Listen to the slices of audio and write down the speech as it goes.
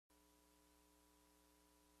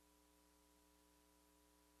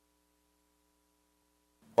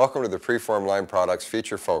Welcome to the Preform Line Products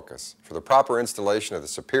Feature Focus for the proper installation of the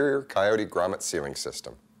superior COYOTE Grommet sealing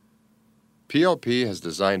system. PLP has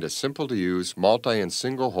designed a simple-to-use multi- and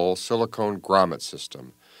single-hole silicone grommet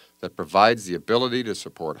system that provides the ability to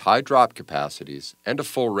support high drop capacities and a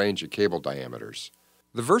full range of cable diameters.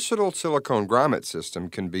 The versatile silicone grommet system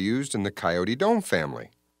can be used in the COYOTE Dome family,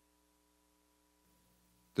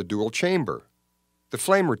 the dual chamber, the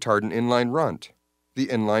flame retardant inline runt, the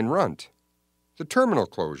inline runt, the terminal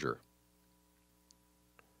closure,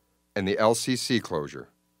 and the LCC closure.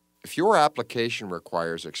 If your application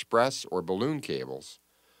requires express or balloon cables,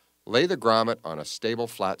 lay the grommet on a stable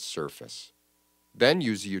flat surface. Then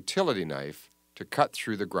use a utility knife to cut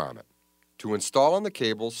through the grommet. To install on the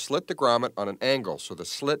cable, slit the grommet on an angle so the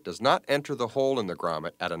slit does not enter the hole in the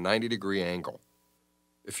grommet at a 90-degree angle.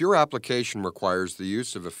 If your application requires the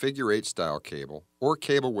use of a figure-8 style cable or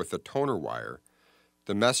cable with a toner wire,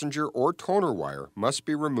 the messenger or toner wire must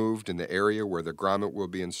be removed in the area where the grommet will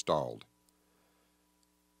be installed.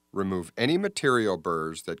 Remove any material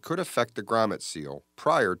burrs that could affect the grommet seal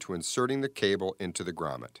prior to inserting the cable into the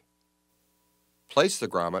grommet. Place the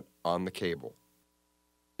grommet on the cable.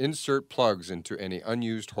 Insert plugs into any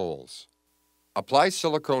unused holes. Apply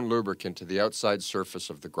silicone lubricant to the outside surface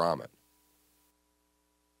of the grommet.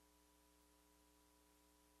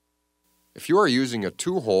 If you are using a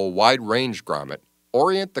 2-hole wide-range grommet,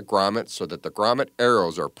 orient the grommet so that the grommet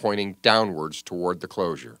arrows are pointing downwards toward the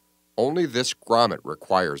closure. Only this grommet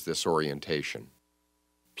requires this orientation.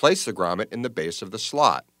 Place the grommet in the base of the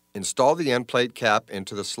slot. Install the end plate cap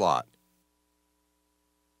into the slot.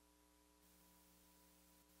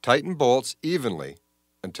 Tighten bolts evenly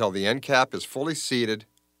until the end cap is fully seated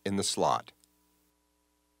in the slot.